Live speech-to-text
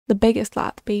the biggest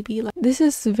lot, baby. Like, this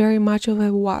is very much of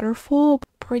a waterfall,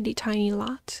 pretty tiny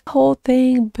lot. Whole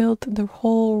thing built the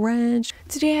whole ranch.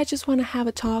 Today I just want to have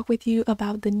a talk with you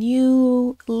about the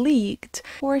new leaked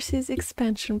Horses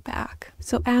expansion pack.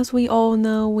 So as we all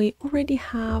know, we already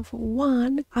have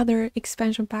one other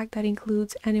expansion pack that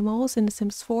includes animals in The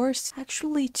Sims 4.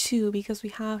 Actually two, because we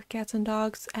have cats and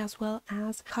dogs as well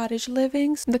as cottage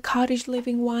livings. The cottage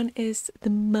living one is the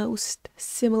most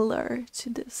similar to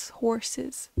this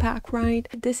Horses pack, right?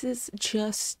 This is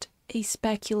just a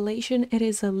speculation. It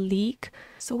is a leak,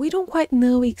 so we don't quite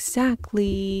know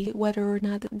exactly whether or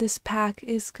not this pack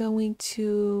is going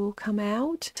to come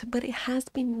out, but it has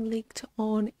been leaked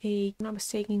on a, I'm not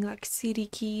mistaken, like City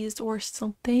Keys or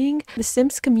something. The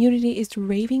Sims community is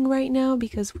raving right now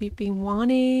because we've been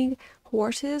wanting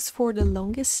horses for the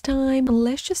longest time.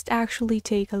 Let's just actually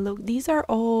take a look. These are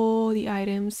all the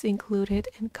items included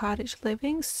in cottage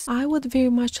livings. I would very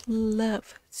much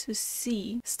love to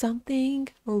see something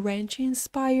ranch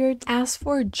inspired. As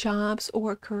for jobs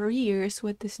or careers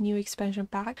with this new expansion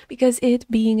pack, because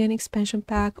it being an expansion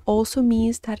pack also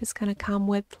means that it's gonna come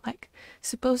with like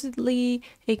supposedly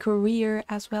a career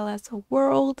as well as a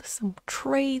world, some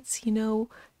traits, you know,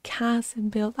 cast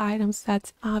and build items.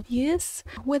 That's obvious.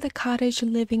 With the cottage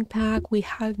living pack, we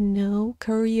had no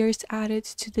careers added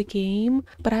to the game,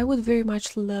 but I would very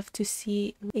much love to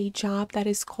see a job that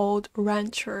is called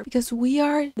rancher, because we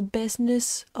are the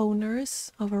business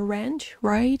owners of a ranch,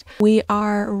 right? We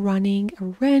are running a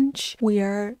ranch, we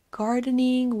are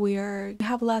gardening, we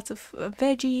have lots of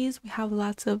veggies, we have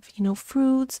lots of, you know,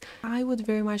 fruits. I would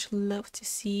very much love to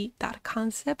see that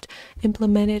concept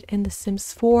implemented in The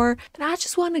Sims 4. And I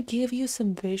just want to give you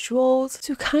some visuals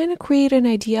to kind of create an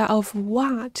idea of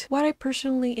what I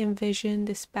personally envision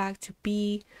this pack to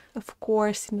be. Of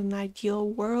course, in an ideal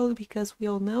world, because we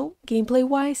all know gameplay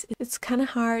wise it's kind of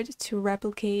hard to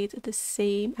replicate the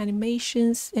same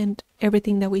animations and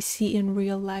everything that we see in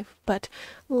real life, but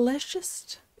let's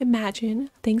just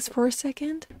imagine things for a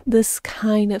second. This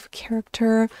kind of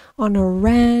character on a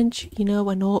ranch, you know,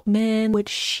 an old man with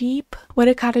sheep. With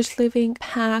a cottage living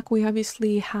pack, we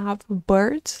obviously have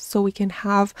birds, so we can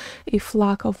have a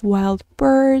flock of wild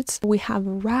birds. We have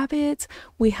rabbits.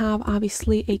 We have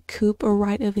obviously a coop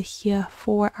right over here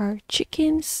for our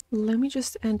chickens. Let me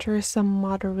just enter some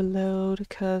mod reload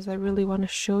because I really want to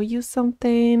show you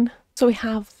something. So we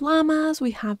have llamas,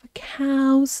 we have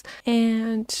cows,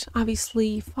 and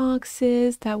obviously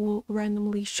foxes that will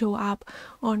randomly show up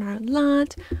on our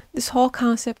lot. This whole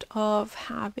concept of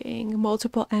having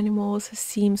multiple animals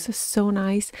seems so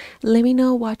nice. Let me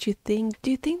know what you think. Do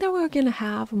you think that we're gonna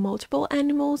have multiple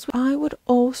animals? I would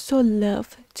also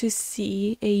love to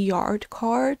see a yard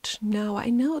cart. Now I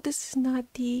know this is not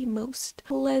the most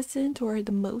pleasant or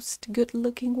the most good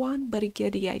looking one, but I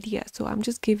get the idea, so I'm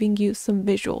just giving you some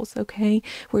visuals, okay?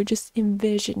 We're just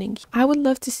envisioning. I would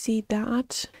love to see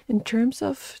that. In terms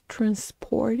of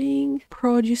transporting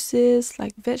produces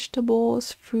like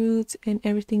vegetables, fruits, and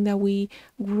everything that we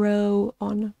grow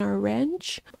on our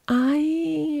ranch,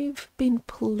 I've been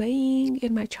playing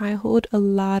in my childhood a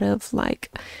lot of like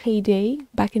Heyday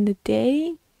back in the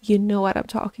day. You know what I'm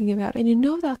talking about. And you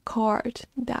know that cart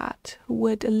that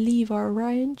would leave our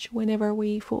ranch whenever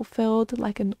we fulfilled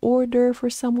like an order for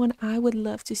someone? I would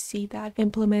love to see that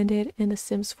implemented in The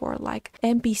Sims 4, like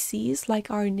NPCs,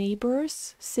 like our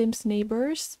neighbors, Sims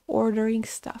neighbors, ordering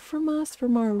stuff from us,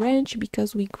 from our ranch,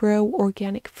 because we grow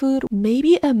organic food.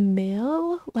 Maybe a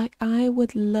mill. Like, I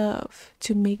would love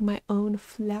to make my own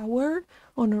flour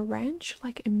on a ranch.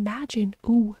 Like, imagine,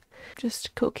 ooh,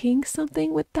 just cooking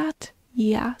something with that.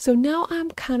 Yeah, so now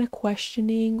I'm kind of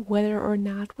questioning whether or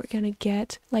not we're gonna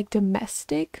get like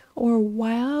domestic or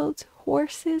wild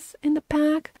horses in the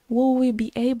pack. Will we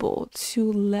be able to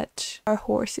let our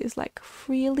horses like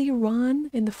freely run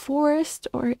in the forest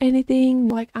or anything?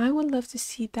 Like, I would love to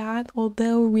see that,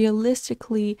 although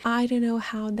realistically I don't know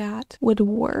how that would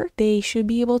work. They should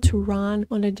be able to run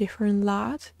on a different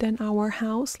lot than our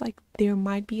house. Like, there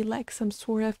might be like some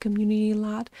sort of community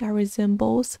lot that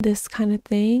resembles this kind of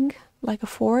thing, like a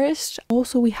forest.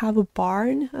 Also, we have a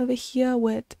barn over here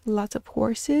with lots of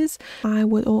horses. I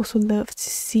would also love to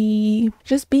see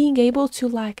just being able to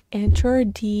like enter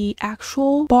the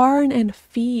actual barn and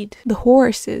feed the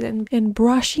horses and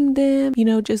brushing them, you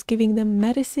know, just giving them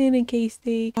medicine in case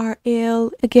they are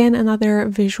ill. Again, another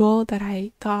visual that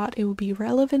I thought it would be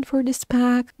relevant for this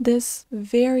pack. This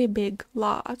very big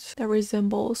lot that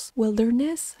resembles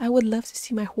wilderness. I would love to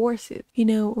see my horses, you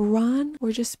know, run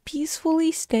or just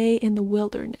peacefully stay in in the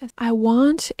wilderness. I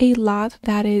want a lot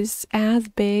that is as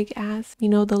big as, you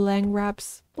know, the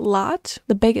Langrab's lot,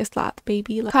 the biggest lot,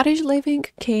 baby. Like, cottage living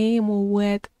came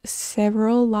with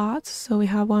several lots. So we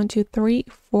have 1, 2, 3,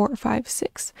 4, 5,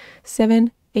 6,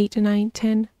 7, 8, 9,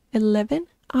 10, 11.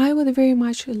 I would very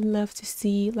much love to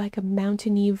see like a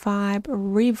mountainy vibe,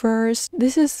 rivers.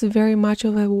 This is very much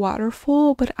of a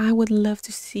waterfall, but I would love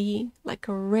to see like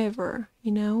a river,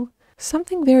 you know?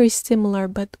 Something very similar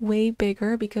but way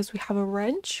bigger because we have a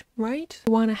ranch, right?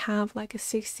 We want to have like a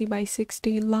 60 by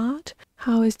 60 lot.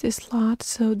 How is this lot?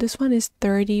 So this one is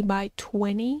 30 by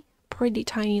 20. Pretty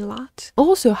tiny lot.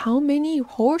 Also, how many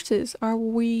horses are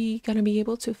we gonna be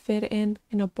able to fit in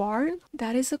a barn?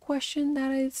 That is a question that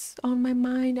is on my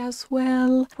mind as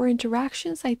well. For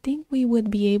interactions, I think we would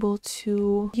be able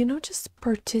to, you know, just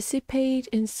participate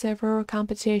in several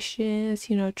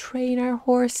competitions, you know, train our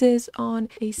horses on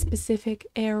a specific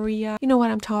area. You know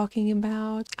what I'm talking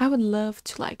about. I would love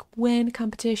to like win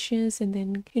competitions and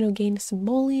then, you know, gain some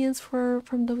simoleons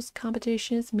from those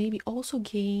competitions. Maybe also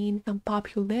gain some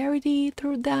popularity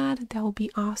through that would be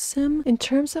awesome. In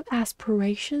terms of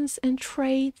aspirations and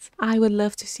traits, I would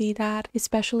love to see that,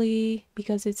 especially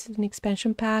because it's an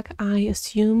expansion pack. I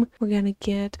assume we're gonna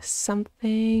get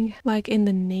something like in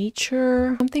the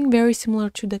nature, something very similar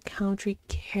to the country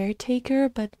caretaker,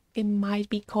 but it might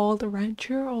be called a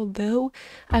rancher, although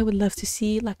I would love to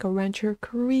see like a rancher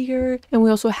career. And we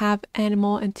also have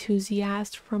animal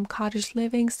enthusiast from cottage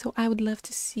living, so I would love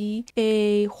to see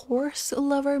a horse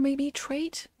lover maybe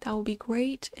trait. That would be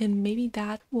great, and maybe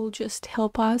that will just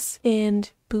help us and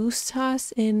boost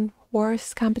us in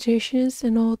horse competitions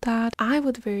and all that. I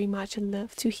would very much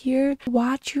love to hear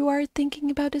what you are thinking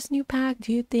about this new pack.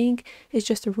 Do you think it's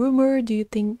just a rumor? Do you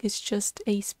think it's just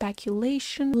a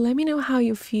speculation? Let me know how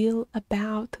you feel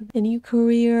about a new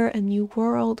career, a new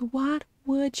world. What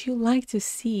would you like to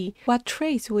see? What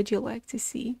traits would you like to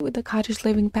see? With the cottage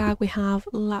living pack, we have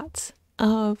lots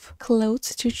of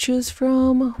clothes to choose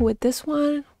from. With this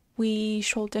one, we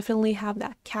should definitely have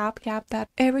that cap that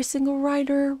every single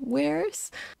rider wears.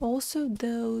 Also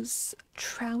those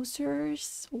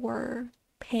trousers or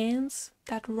pants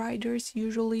that riders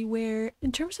usually wear.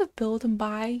 In terms of build and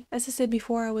buy, as I said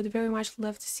before, I would very much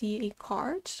love to see a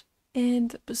cart.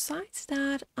 And besides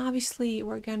that, obviously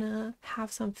we're gonna have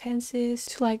some fences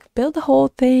to like build the whole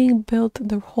thing, build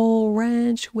the whole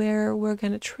ranch where we're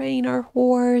gonna train our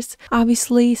horse.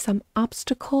 Obviously some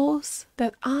obstacles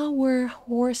that our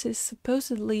horse is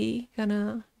supposedly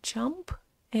gonna jump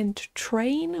and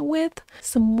train with.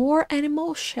 Some more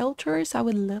animal shelters, I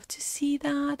would love to see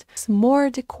that. Some more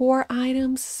decor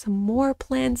items, some more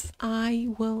plants. I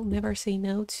will never say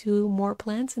no to more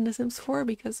plants in The Sims 4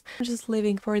 because I'm just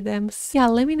living for them. So yeah,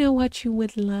 let me know what you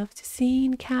would love to see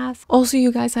in cast. Also,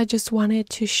 you guys, I just wanted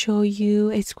to show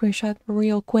you a screenshot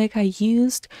real quick I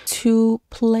used to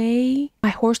play My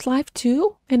Horse Life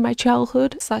 2 in my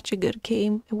childhood. Such a good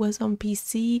game. It was on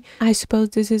PC. I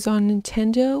suppose this is on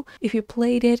Nintendo. If you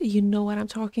played it, you know what I'm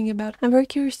talking about. I'm very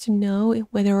curious to know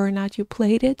whether or not you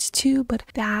played it too, but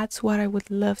that's what I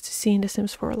would love to see in The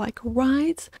Sims 4, like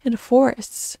rides and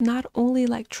forests. Not only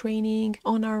like training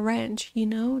on our ranch, you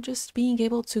know, just being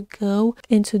able to go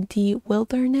into the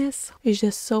wilderness is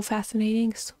just so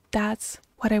fascinating. So that's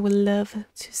what I would love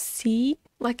to see.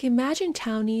 Like, imagine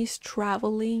townies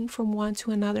traveling from one to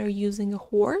another using a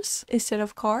horse instead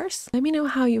of cars. Let me know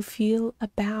how you feel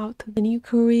about the new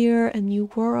career, a new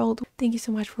world. Thank you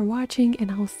so much for watching, and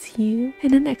I'll see you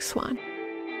in the next one.